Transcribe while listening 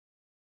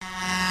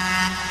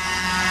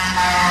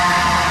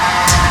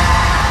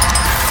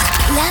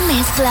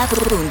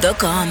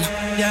LaMezcla.com.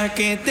 Ya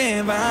que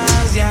te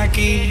vas de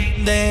aquí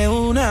de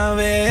una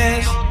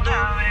vez,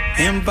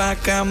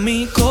 empaca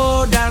mi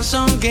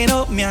corazón que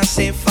no me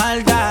hace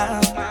falta.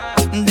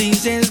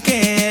 Dices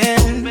que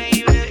él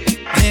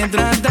te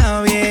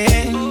trata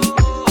bien,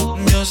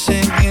 yo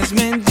sé que es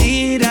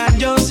mentira,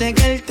 yo sé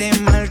que él te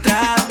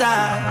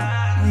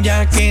maltrata.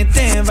 Ya que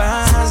te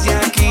vas de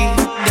aquí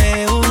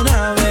de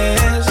una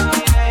vez,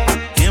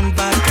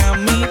 empaca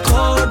mi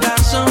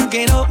corazón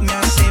que no me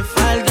hace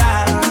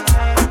falta.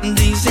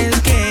 Dices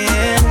que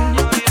él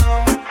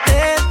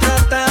te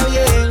trata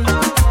bien,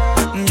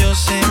 yo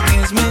sé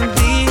que es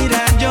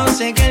mentira, yo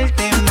sé que él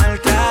te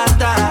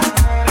maltrata.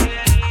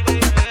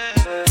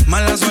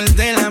 Mala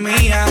suerte la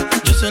mía,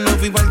 yo solo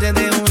fui parte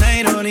de una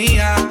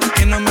ironía,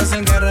 que no me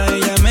acercara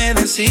ella me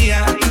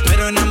decía,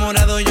 pero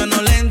enamorado yo no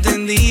le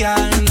entendía,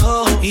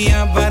 no. Y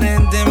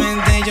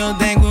aparentemente yo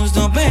te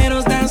gusto, pero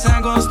estás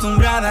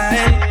acostumbrada a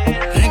él.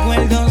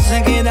 Recuerdos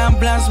se quedan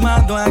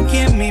plasmados aquí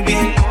en mi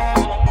piel.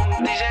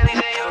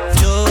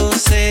 Yo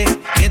sé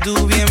que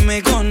tú bien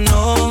me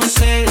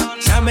conoces,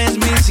 sabes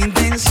mis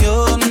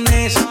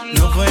intenciones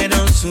no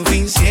fueron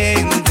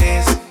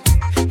suficientes.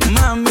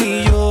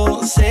 Mami,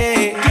 yo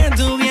sé que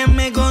tú bien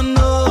me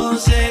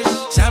conoces,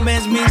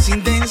 sabes mis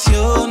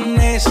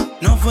intenciones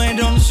no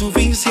fueron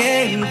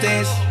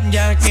suficientes.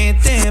 Ya que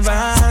te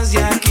vas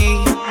de aquí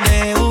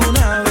de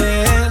una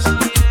vez,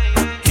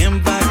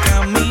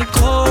 empaca mi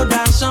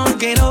corazón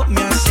que no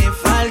me hace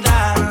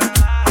falta.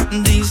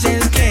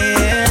 Dices que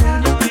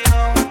él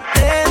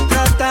te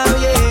trata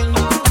bien,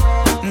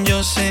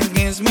 yo sé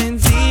que es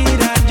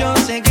mentira, yo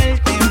sé que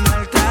él te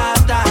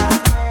maltrata.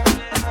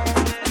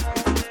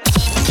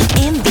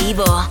 En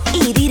vivo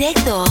y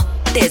directo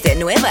desde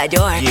Nueva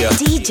York, yeah.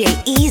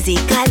 DJ EASY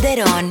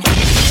Calderon.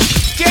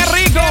 ¡Qué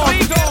rico!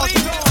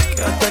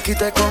 Quédate aquí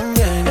te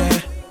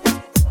conviene,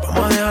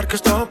 vamos a dejar que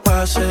esto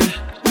pase.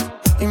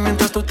 Y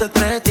mientras tú te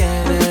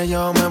entretienes,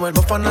 yo me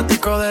vuelvo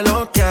fanático de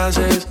lo que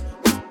haces.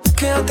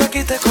 Quédate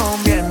aquí te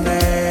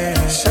conviene,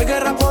 si hay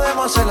guerra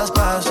podemos hacer las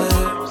paces.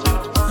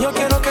 Yo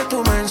quiero que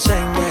tú me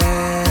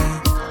enseñes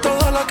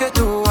todo lo que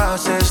tú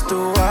haces,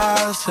 tú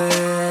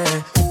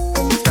haces.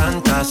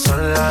 Tantas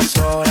son las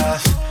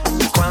horas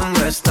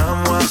cuando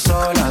estamos a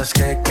solas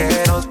que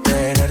quiero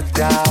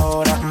tenerte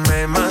ahora.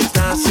 Me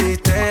matas si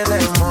te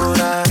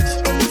demoras,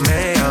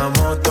 me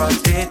amo tu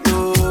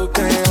actitud,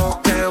 creo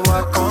que voy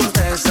a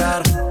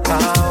contestar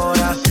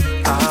ahora,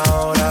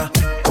 ahora,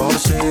 por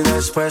si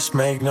después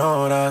me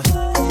ignoras.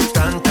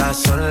 Tantas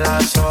son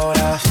las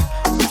horas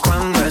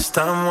cuando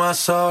estamos a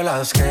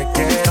solas que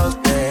quiero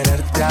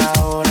tenerte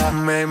ahora.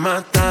 Me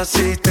matas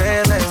si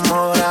te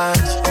demoras,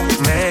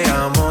 me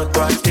amo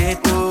tu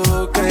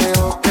actitud,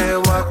 creo que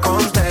voy a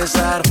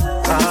contestar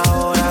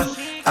ahora,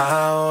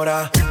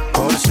 ahora,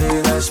 por si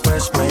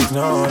después me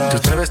ignoras. Tú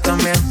te ves tan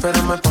bien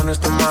pero me pones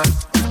tan mal.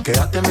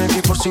 Quédate en mi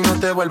equipo si no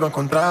te vuelvo a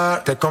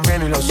encontrar. Te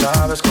conviene y lo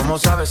sabes, como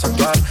sabes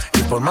actuar.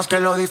 Y por más que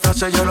lo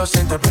disfraces yo lo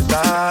sé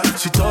interpretar.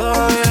 Si todo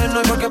va bien no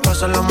hay por qué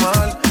pasarlo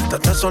mal.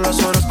 Tantas son las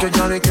horas que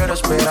ya ni quiero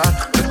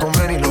esperar. Te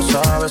conviene y lo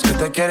sabes que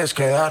te quieres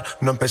quedar.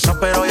 No empezó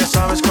pero ya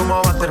sabes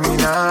cómo va a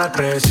terminar.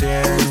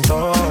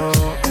 Presiento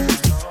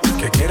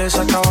que quieres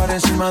acabar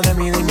encima de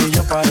mí, dime y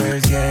yo paro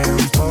el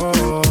tiempo.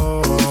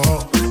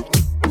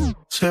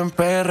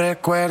 Siempre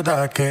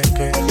recuerda que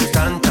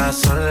tantas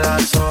son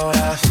las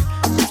horas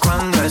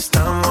cuando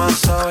estamos a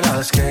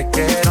solas que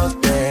quiero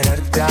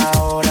tenerte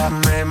ahora.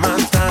 Me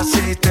matas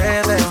si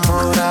te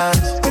demoras,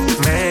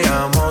 me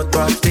amo tu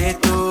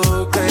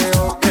actitud,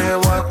 creo que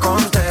voy a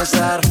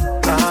contestar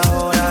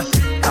ahora,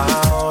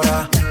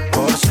 ahora,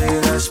 por si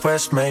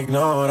después me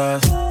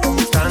ignoras.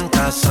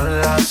 Tantas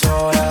son las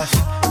horas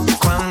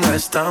cuando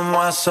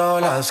estamos a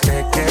solas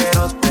que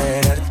quiero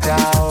tenerte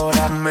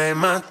ahora. Me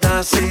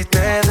matas si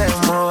te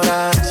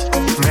demoras,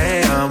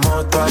 me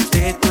amo tu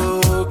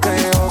actitud,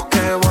 creo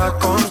que voy a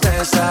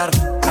contestar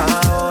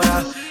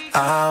ahora,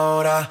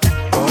 ahora,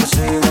 por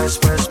si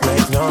después me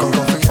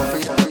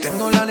ignoras.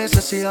 Tengo la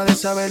necesidad de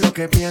saber lo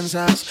que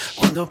piensas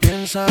cuando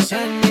piensas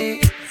en mí.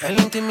 En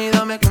la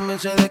intimidad me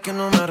convence de que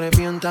no me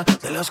arrepienta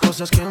de las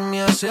cosas que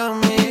me hace a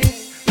mí.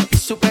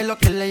 Su pelo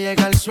que le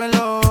llega al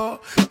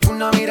suelo,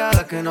 una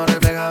mirada que no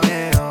refleja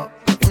miedo,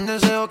 un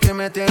deseo que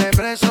me tiene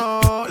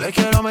preso. Le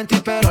quiero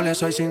mentir pero le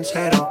soy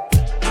sincero.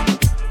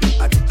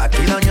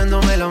 Aquí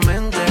dañándome la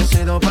mente, he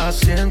sido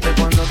paciente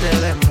cuando te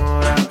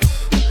demoras.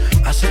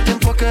 Hace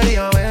tiempo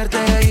quería verte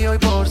y hoy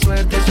por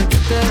suerte sé que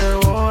te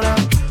devora.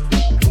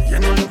 Ya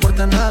no le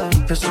importa nada,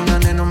 es una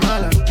nena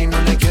mala y no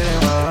le quiere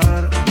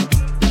bajar.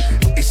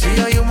 Y si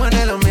hay humo en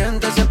el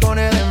ambiente se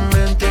pone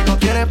demente y no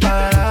quiere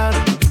parar.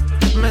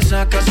 Me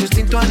saca su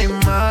instinto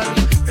animal,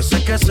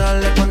 ese que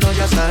sale cuando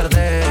ya es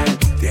tarde.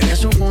 Tiene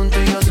su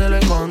punto y yo se lo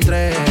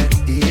encontré.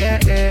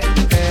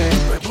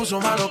 Me puso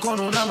malo con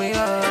una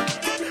amiga,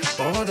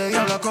 ojos de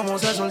diabla como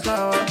se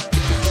soltaba.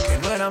 Que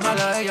no era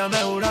mala, ella me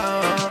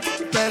juraba,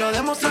 pero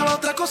demostraba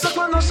otra cosa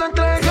cuando se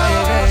entregaba.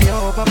 Ya llegué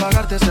yo pa'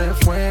 apagarte ese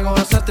fuego,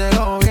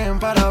 hacértelo bien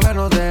para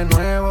vernos de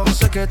nuevo.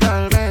 Sé que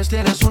tal vez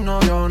tienes un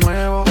novio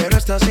nuevo, pero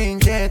estás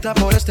inquieta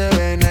por este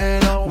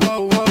veneno.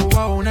 Wow, wow,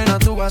 wow, nena,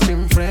 tú vas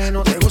sin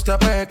freno. Te gusta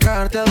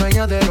pecar, te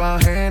adueñas de lo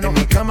ajeno. En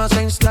mi cama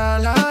se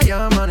instala y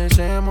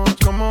amanecemos.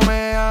 Como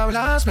me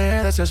hablas,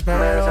 me desespero.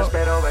 Me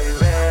desespero, baby.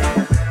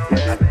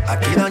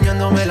 Aquí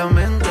dañándome la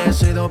mente, he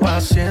sido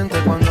paciente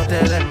cuando te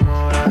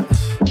demoras.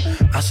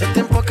 Hace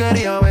tiempo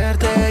quería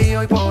verte y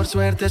hoy por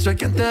suerte soy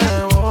quien te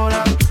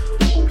devora.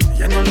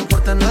 Ya no le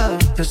importa nada,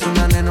 es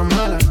una nena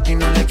mala y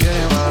no le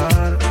quiere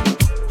bajar.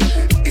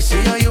 Y si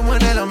hay humo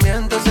en el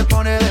ambiente se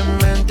pone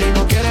demente y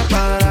no quiere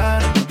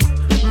parar.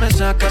 Me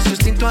saca su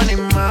instinto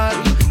animal,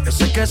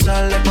 ese que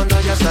sale cuando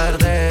ya es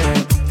tarde.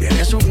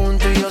 Tiene su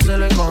punto y yo se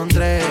lo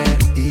encontré.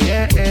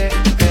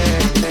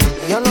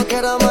 Yo no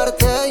quiero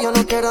amarte, yo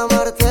no quiero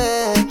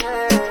amarte.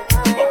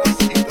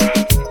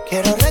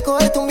 Quiero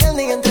recoger tu miel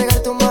y entregar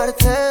tu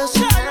martes.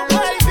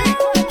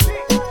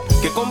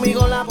 Que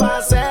conmigo la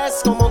pases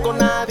como con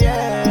nadie.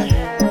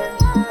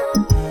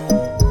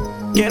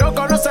 Quiero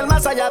conocer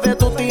más allá de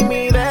tu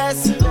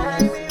timidez.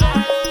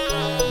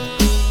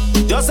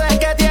 Yo sé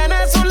que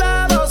tienes un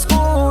lado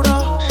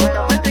oscuro.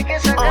 Solamente que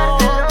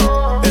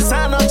sacártelo.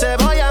 Esa noche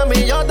voy a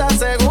mí, yo te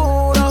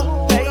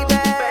aseguro, baby.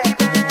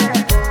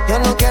 Yo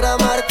no quiero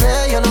amarte,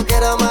 yo no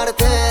quiero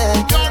amarte.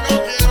 Yo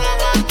no quiero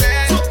amarte.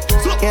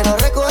 Quiero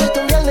recoger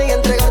tu miel y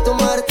entregar tu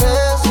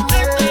martes.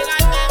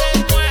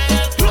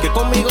 Que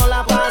conmigo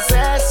la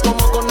pases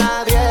como con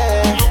nadie.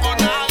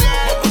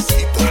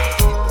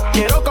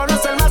 Quiero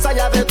conocer más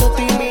allá de tu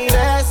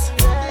timidez.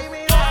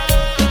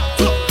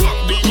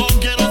 Digo,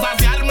 quiero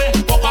saciarme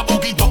poco a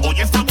poquito. Hoy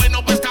está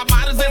bueno para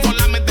escaparse,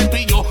 solamente tú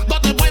y yo. No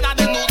te puedas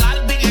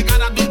desnudar ni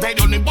llegar a tu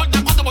interior. No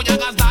importa cuánto voy a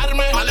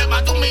gastarme, vale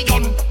más de 1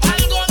 millón.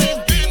 Algo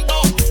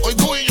distinto, hoy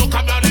tú y yo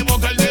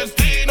cambiaremos el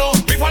destino.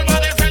 Mi forma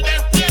de ser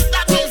despierta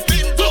tu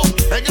instinto.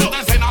 En esta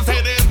escena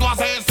seré tu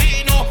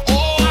asesino.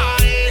 Oh,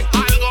 ay,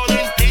 algo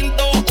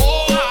distinto.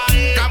 Oh,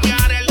 ay,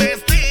 cambiar el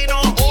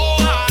destino. Oh,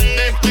 ay,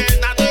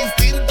 despierta tu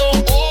instinto.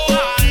 Oh,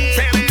 ay,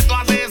 seré tu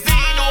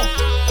asesino.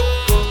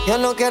 Yo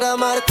no quiero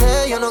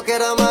amarte, yo no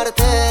quiero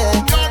amarte.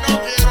 Yo no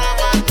quiero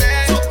amarte.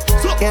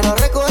 Quiero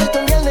recoger tu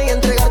miel y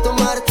entregar tu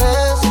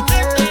martes.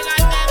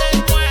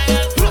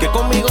 Que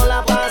conmigo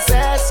la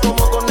pases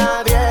como con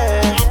nadie.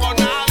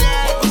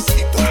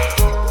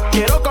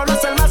 Quiero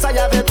conocer más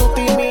allá de tu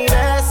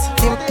timidez.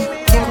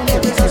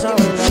 Empiezas a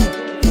bailar,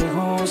 te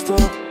gusto.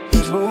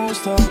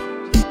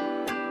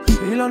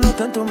 Y lo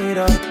noto en tu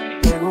mirar,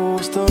 te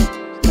gusto.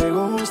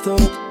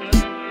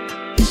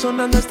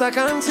 Sonando esta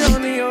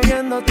canción y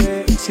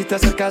oyéndote. Si te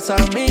acercas a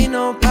mí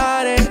no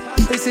pares.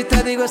 Y si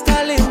te digo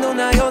está lindo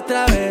una y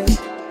otra vez,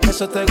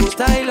 eso te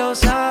gusta y lo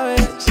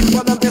sabes.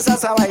 Cuando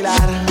empiezas a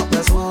bailar,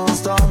 te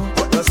gusto.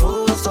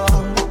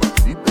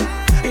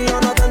 Y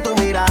lo noto en tu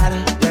mirar,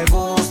 te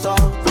gusto.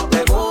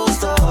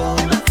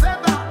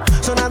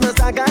 Sonando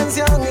esta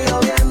canción y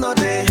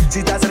oyéndote.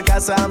 Si te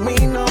acercas a mí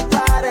no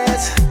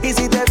pares. Y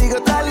si te digo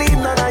está lindo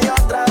una y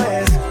otra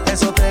vez,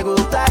 eso te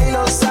gusta y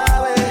lo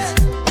sabes.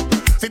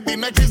 Si ti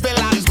no existe en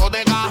la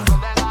discoteca,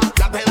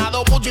 ya te he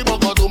dado mucho y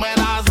poco tú me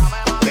das.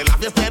 De la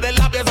fiesta eres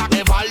la pieza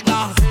que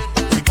falta.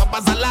 Si pa'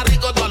 pasarla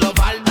rico tú lo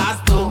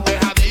faltas tú.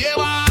 Déjate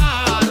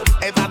llevar,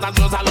 esta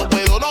ansiosa lo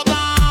puedo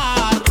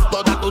notar.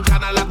 Todas tus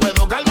ganas las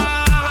puedo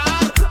calmar.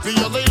 Si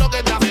yo soy lo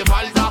que te hace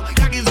falta,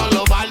 y aquí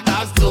solo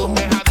faltas tú.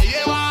 Déjate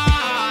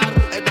llevar,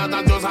 esta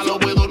ansiosa lo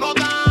puedo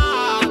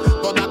notar.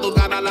 Todas tus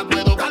ganas las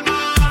puedo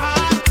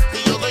calmar.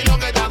 Si yo soy lo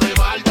que te hace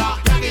falta,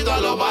 y aquí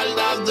solo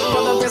faltas tú.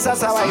 Cuando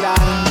empiezas a bailar,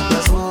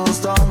 te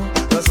gusto.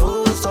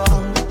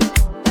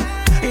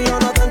 Y yo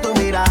noto en tu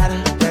mirar,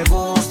 te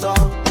gusto.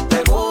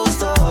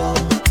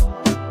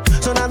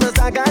 Sonando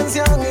esta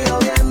canción y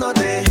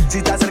oyéndote.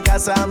 Si te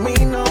acercas a mí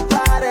no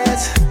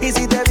pares. Y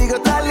si te digo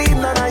está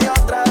linda una y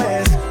otra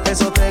vez,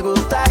 eso te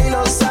gusta y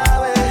lo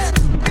sabes.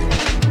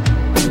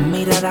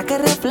 Mirada que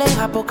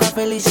refleja poca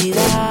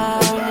felicidad.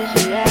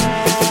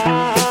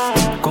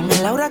 Con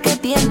el aura que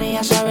tiene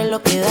ya sabes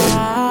lo que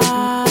da.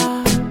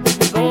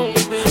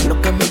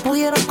 Lo que me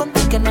pudieron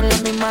contar que no es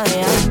la misma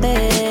de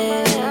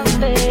antes,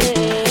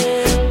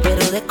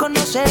 pero de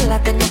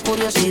conocerla tengo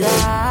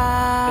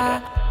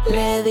curiosidad.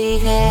 Le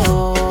dije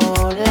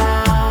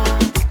hola,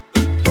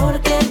 ¿por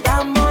qué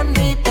tan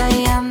bonita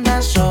y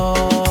anda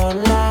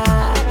sola?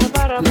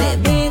 Me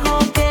dijo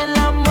que el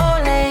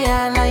amor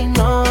ella la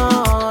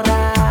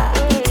ignora.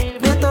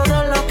 De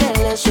todo lo que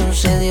le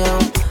sucedió,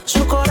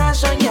 su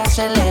corazón ya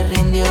se le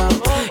rindió.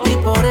 Y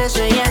por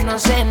eso ella no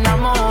se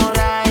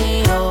enamora.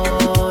 Y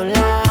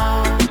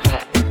hola,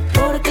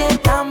 ¿por qué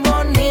tan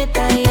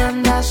bonita y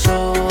anda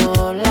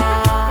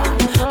sola?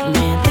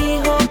 Me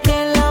dijo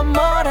que el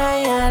amor a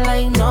ella la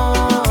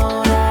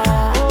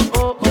ignora.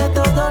 De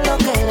todo lo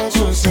que le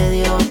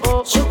sucedió,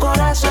 su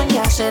corazón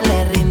ya se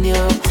le rindió.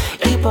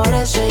 Y por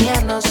eso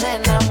ella no se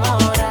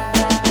enamora.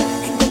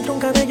 Encontré un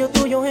cabello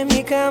tuyo en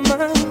mi cama.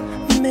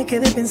 Me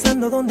quedé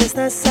pensando dónde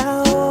estás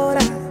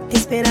ahora. Te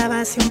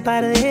esperaba hace un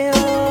par de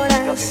horas.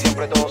 Casi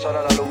siempre todo sale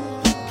a la luz.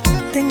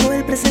 Tengo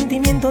el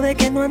presentimiento de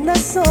que no andas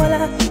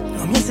sola.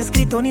 No me has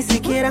escrito ni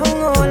siquiera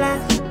un hola.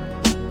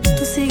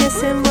 tú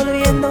sigues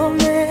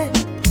envolviéndome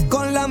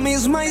con la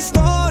misma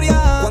historia.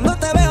 Cuando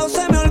te veo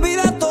se me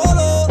olvida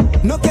todo.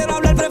 No quiero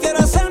hablar, prefiero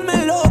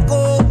hacerme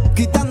loco,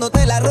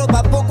 quitándote la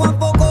ropa poco a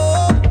poco,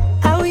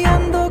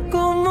 aullando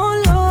como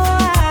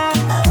loa.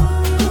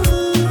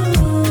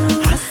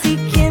 Así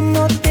que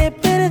no te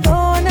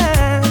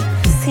perdona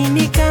si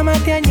mi cama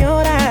te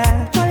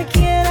añora.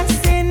 Cualquiera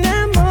se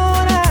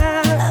enamora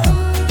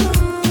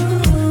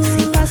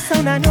si pasa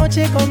una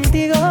noche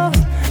contigo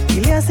y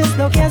le haces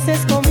lo que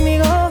haces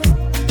conmigo.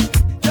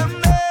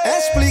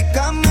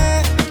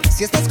 Explícame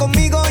si estás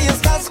conmigo y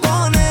estás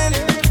con él.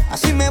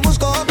 Así me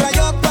busco otra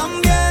yo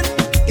también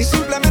y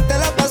simplemente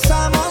la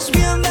pasamos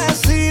bien.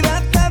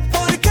 Decídete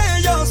porque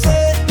yo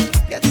sé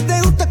que a ti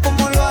te gusta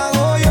como lo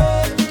hago yo.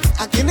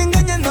 A quien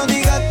engañas no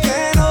digas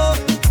que no.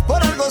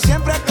 Por algo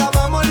siempre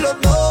acabamos los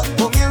dos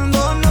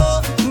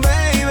comiéndonos,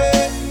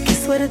 baby. Qué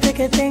suerte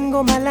que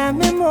tengo mala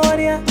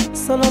memoria.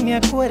 Solo me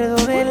acuerdo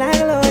de la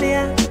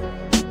gloria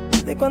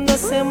de cuando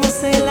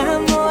hacemos el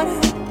amor.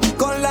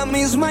 Con la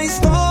misma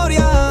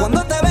historia.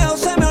 Cuando te veo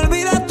se me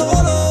olvida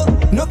todo.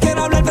 No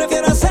quiero hablar,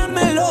 prefiero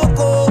hacerme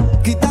loco,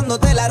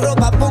 quitándote la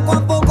ropa poco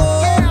a poco,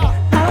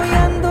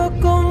 aullando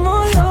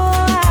como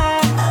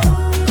loa.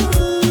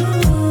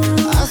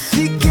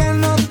 así que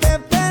no te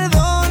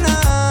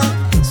perdona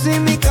si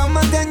mi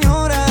cama te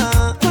añora.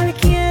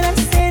 Cualquiera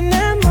se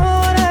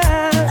enamora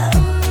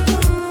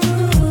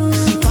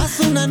Si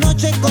paso una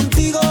noche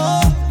contigo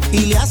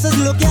y le haces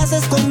lo que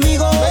haces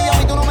conmigo.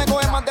 Bella, y tú no me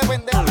coges más de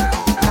pendejo.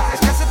 Es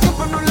que hace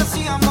tiempo no lo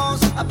hacíamos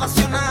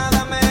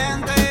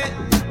apasionadamente.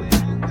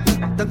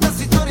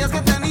 Tantas historias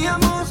que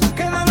teníamos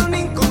quedaron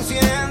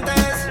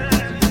inconscientes.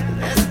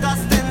 Estás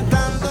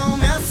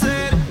tentándome a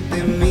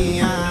hacerte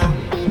mía.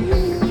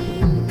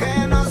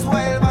 Que nos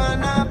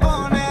vuelvan a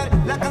poner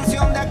la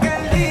canción de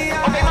aquel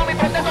día.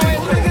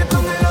 Un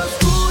reggaetón en lo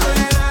oscuro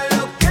era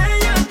lo que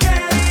ella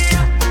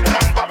quería.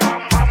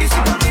 Y si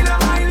por mí la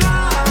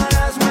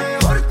bailaras,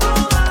 mejor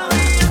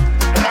todavía.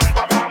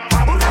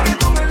 Un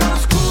reggaetón en lo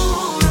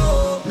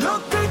oscuro, lo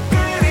que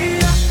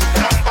quería.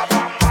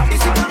 Y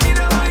si por mí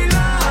la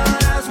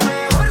bailaras,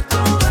 mejor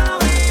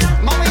todavía.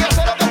 Mami, yo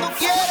sé lo que tú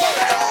quieres.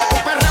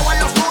 Un perreo en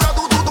lo oscuro,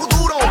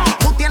 duro.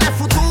 Tú tienes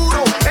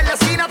futuro, en la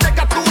esquina te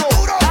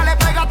capturo. Dale,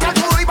 pégate al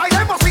muro y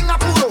bailemos sin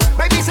apuro.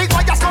 Baby, si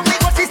vayas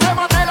conmigo, el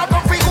sistema te lo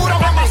configuro.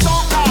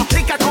 Mamazonga,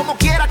 rica como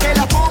quiera que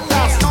la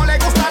pongas. No le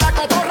gusta la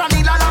cotorra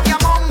ni la labia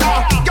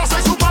monga. Yo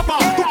soy su papá,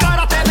 tu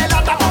cara te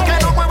delata. Porque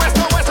no mueves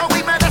todo eso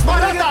y me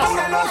desbaratas.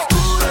 En lo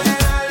oscuro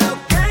era lo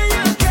que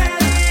ella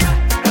quería.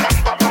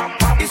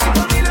 Y si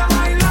por mí la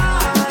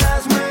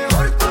bailaras,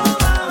 mejor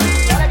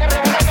todavía.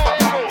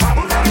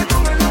 Un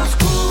reggaetón en lo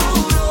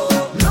oscuro,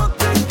 lo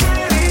que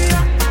quería.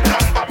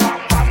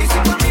 Y si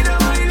por mí la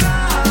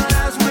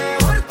bailaras,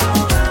 mejor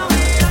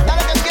todavía.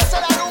 Dale que empiece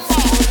la rumba.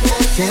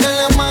 Era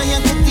la magia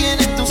que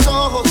tienen tus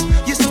ojos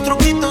y estos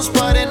truquitos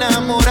para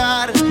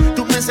enamorar.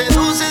 Tú me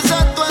seduces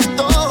a tu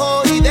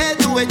antojo y de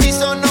tu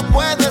hechizo no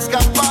puedo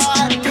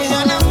escapar. Qué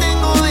ganas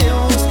tengo de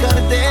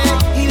buscarte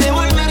y de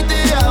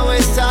volverte a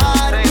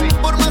besar.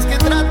 Por más que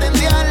traten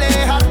de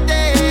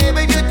alejarte,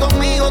 baby,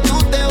 conmigo tú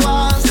te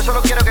vas. Yo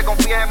solo quiero que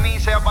confíes en mí y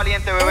seas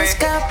valiente, bebé.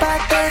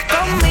 Escápate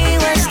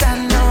conmigo esta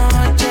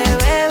noche,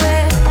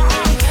 bebé.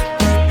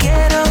 Te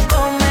quiero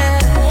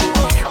comer,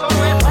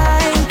 me va a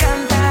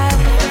encantar.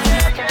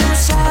 Tú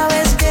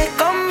sabes que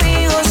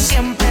conmigo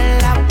siempre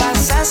la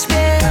pasas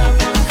bien.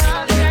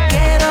 Te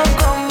quiero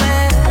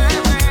comer,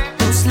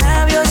 tus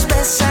labios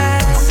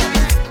besar.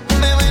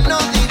 Bebé, no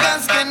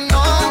digas que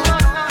no,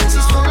 si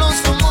solo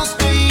somos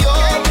tú y yo.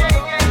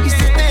 Y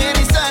se te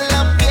eriza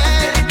la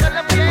piel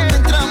cuando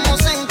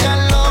entramos en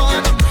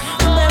calor.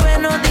 Bebé,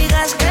 no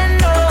digas que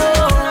no,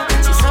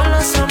 si solo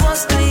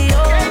somos tú y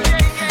yo.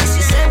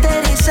 Si se te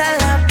eriza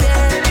la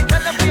piel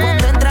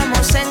cuando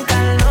entramos en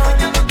calor.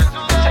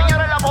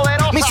 Señora la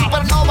poderosa, Mi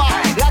supernova,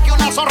 la que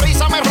una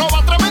sonrisa me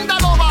roba, tremenda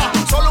loba.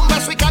 Solo un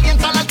beso y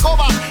calienta la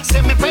alcoba,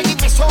 se me pega y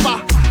me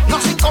soba. No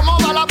se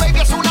incomoda, la baby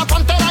es una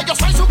pantera, yo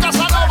soy su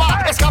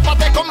casanova.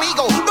 Escápate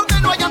conmigo, donde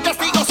no hayan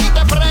testigos. Si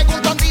te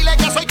preguntan, dile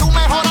que soy tu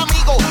mejor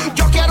amigo.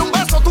 Yo quiero un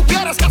beso, tú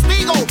quieres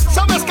castigo.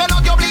 Sabes que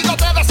no te obligo,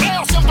 te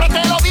deseo, siempre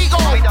te lo digo.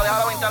 ahorita deja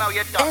la ventana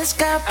abierta.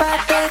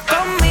 Escápate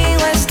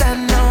conmigo esta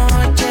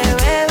noche,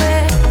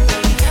 bebé.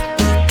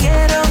 Te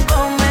quiero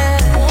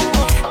comer,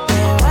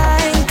 me va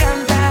a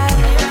encantar.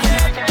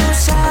 Tú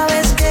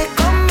sabes que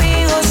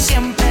conmigo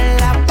siempre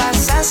la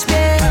pasas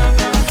bien.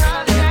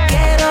 Te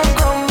quiero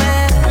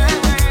comer,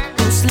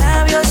 tus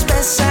labios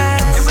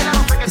besar.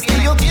 Es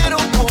que yo quiero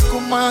un poco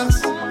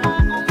más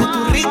de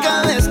tu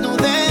rica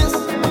desnudez,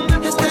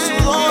 este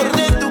sudor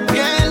de tu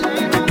piel.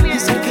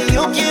 Es el que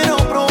yo quiero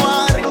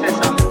probar.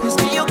 Es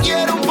que yo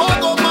quiero un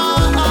poco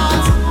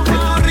más de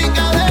tu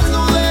rica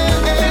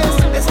desnudez.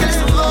 Es que el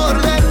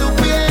sudor de tu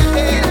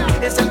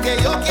piel es el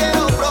que yo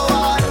quiero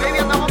probar. Baby,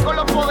 andamos con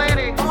los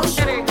poderes.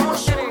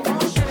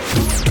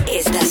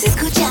 Estás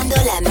escuchando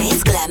la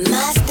mezcla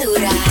más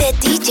dura de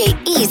DJ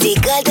EASY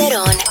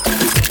Calderón.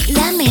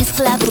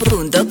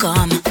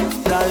 LaMezcla.com.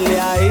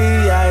 Dale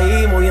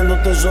ahí,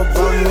 moviéndote eso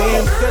pa' mí.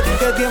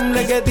 Que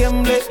tiemble, que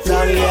tiemble.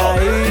 Dale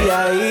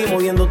ahí,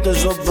 moviéndote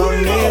eso pa'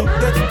 mí.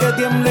 Que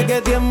tiemble,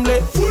 que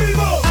tiemble.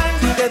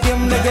 Que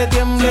tiemble, que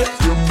tiemble.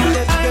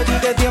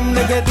 Que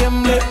tiemble, que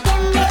tiemble.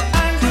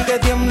 Que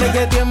tiemble,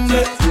 que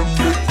tiemble.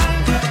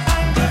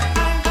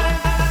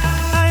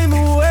 Ay,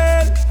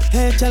 mujer,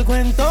 echa el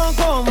cuento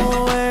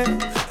como es.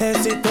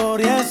 Esa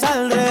historia es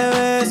al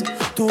revés.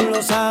 Tú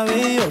lo sabes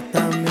y yo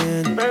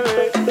también.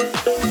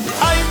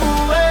 Ay,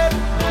 mujer,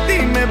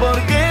 dime por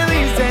qué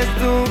dices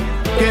tú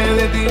que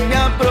de ti me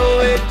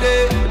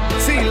aproveché.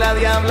 Si la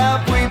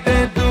diabla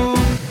fuiste tú.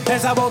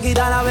 Esa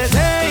boquita la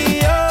besé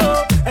y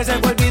yo. Ese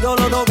cuerpito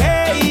lo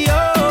toqué y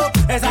yo.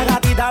 Esa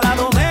gatita la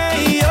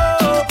tomé y yo.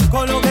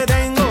 Con lo que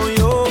tengo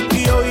yo.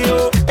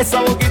 Esa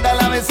boquita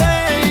la besé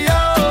y yo.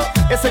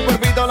 Ese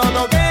cuerpito lo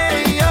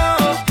toqué y yo.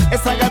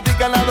 Esa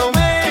gatita la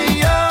tomé y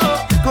yo.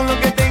 Con lo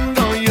que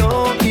tengo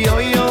yo.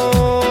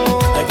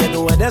 Es que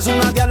tú eres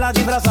una diabla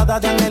disfrazada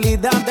de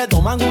angelita. Te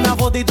toman una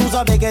foto y tú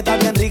sabes que estás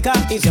bien rica.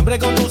 Y siempre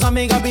con tus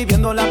amigas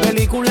viviendo la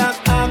película.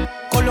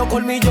 Con los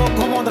colmillos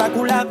como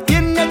Drácula.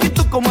 Tiene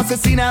actitud como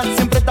asesina,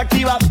 siempre está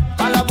activa.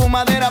 Pa' la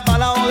fumadera, pa'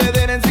 la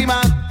jodedera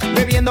encima.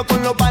 Bebiendo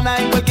con los panas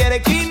en cualquier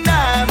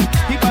esquina.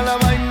 Y pa' la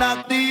vaina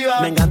activa.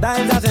 Me encanta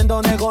el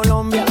acento de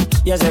Colombia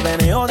y ese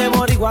veneo de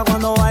boricua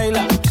cuando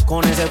baila.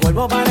 Con ese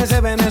cuerpo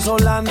parece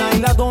venezolana. Y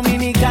la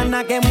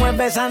dominicana que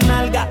mueve esa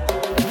nalga.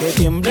 Que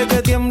tiemble,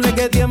 que tiemble,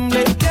 que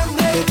tiemble.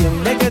 Que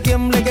tiemble, que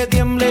tiemble, que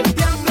tiemble.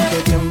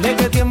 Que tiemble,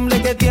 que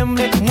tiemble, que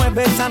tiemble.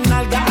 Mueve esa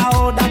nalga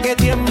ahora que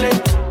tiemble.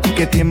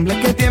 Que tiemble,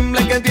 que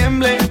tiemble, que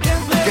tiemble.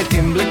 Que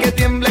tiemble, que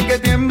tiemble, que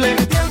tiemble.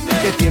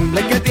 Que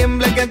tiemble, que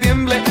tiemble, que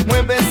tiemble.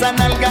 Mueve esa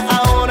nalga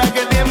ahora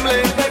que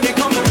tiemble. Baby,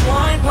 come and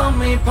wine pa'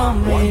 mí, pa'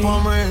 mí.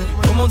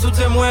 Como tú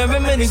te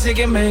mueves me dice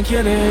que me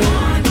quieres.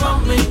 Wine pa'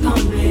 mí, pa'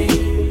 mí.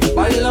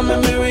 Báilame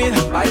mi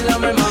vida,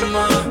 báilame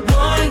mamá.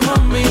 Wine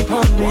pa' mí,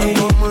 pa' mí.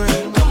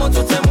 Como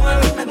tú te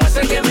mueves me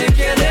dice que me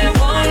quieres.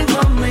 Wine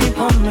pa' mí,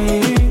 pa'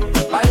 mí.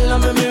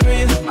 Báilame mi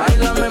vida,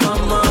 báilame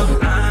mamá.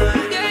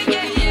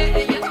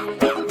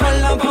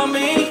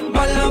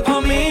 Baila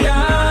pa' mí,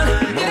 ya.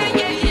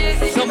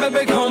 So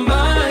baby, come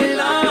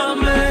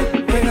bailame,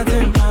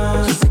 pégate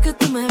más. Yo sé que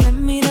tú me ves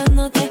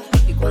mirándote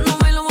y cuando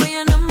bailo voy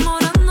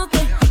enamorándote.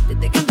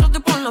 Desde que entraste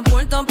por la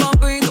puerta,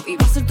 papito,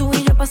 iba a ser tú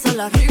y yo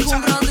pasarla rico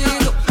un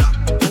ratito.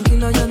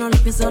 Tranquilo, yo no lo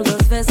pienso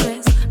dos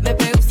veces. Me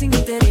pego sin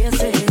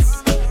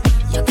intereses.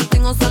 Ya te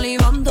tengo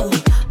salivando,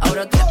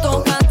 ahora te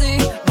toca a ti.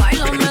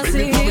 Bailame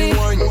así.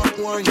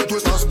 Ya tú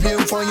estás bien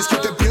fine, es que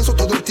te pienso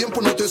todo el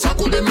tiempo, no te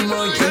saco de mi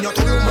mind. Niña,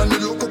 tú eres man de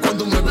loco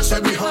cuando me ves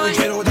behind.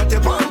 Quiero darte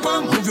pam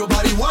pam, move your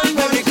body wine.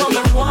 Baby, come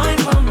and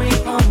wine pa' mí,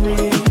 pa'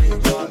 mí.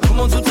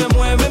 Como tú te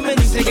mueves me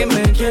dice que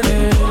me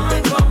quieres.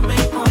 Wine pa' mí,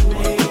 pa'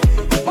 mí.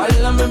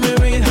 Báilame mi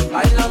vida,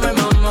 báilame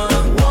mamá.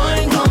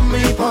 Wine pa'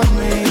 mí, pa'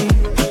 mí.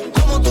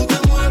 Como tú te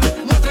mueves,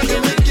 muestra que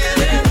me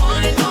quieres.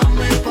 Wine pa'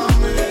 mí, pa'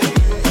 mí.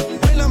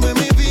 Báilame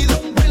mi vida,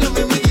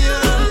 báilame mi guía.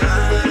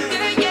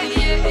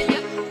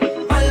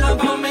 Baila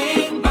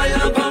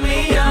pa' mí,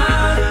 ya.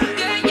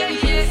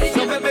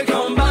 So baby,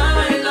 come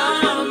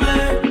bailame,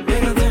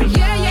 pégate.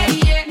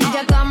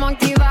 Ya estamos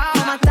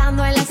activados,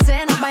 matando en la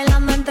escena,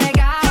 bailando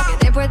entregados.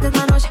 Que después de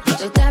esta noche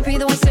yo te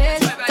pido en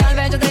serio. Tal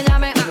vez yo te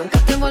llame, nunca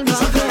te vuelvo a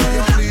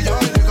ver. Brilla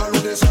el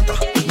regalo de Santa,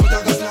 no te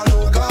hagas la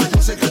loca,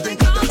 yo sé que te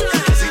encanta.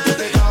 Que si tú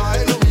te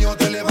caes, lo mío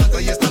te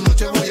levanta y esta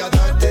noche voy a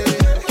darte.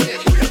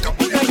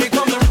 Baby,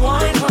 come and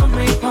wine pa'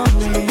 mí, pa'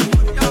 mí.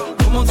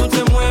 Como tú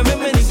te mueves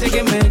me dice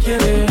que me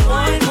quieres.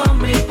 Wine pa'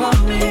 mí, pa'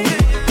 mí.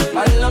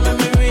 Báilame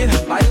mi vida,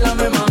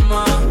 báilame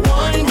mamá.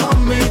 Wine pa'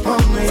 mí, pa'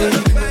 mí.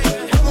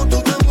 Como tú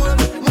te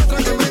mueves, muestra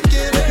que me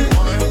quieres.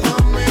 Wine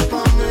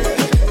pa' mí.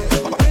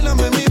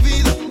 Báilame mi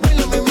vida,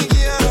 báilame mi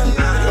guía.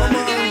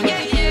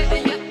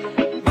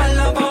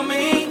 Baila pa'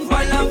 mí,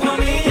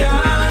 ya.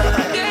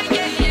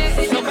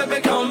 So baby,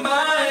 come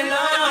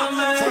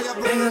bailame,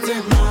 pégate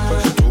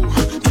más. 2,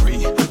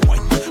 3,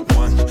 1,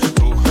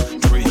 2,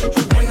 3.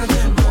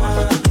 Pégate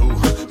más. 2,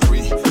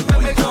 3,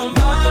 Baby, come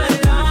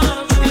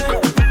bailame.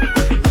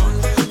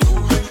 2,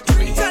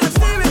 3. Tell us,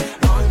 Steven,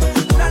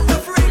 not the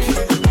freak.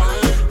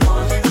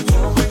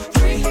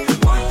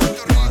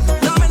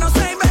 Dame no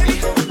say, baby.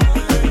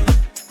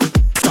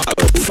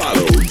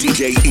 Follow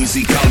DJ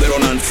Easy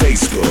Calderon on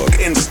Facebook,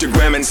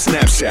 Instagram, and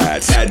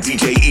Snapchat at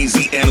DJ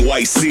Easy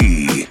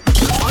NYC.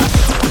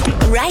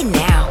 Right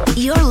now,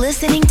 you're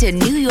listening to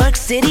New York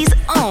City's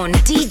own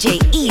DJ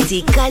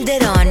EASY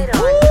Calderon.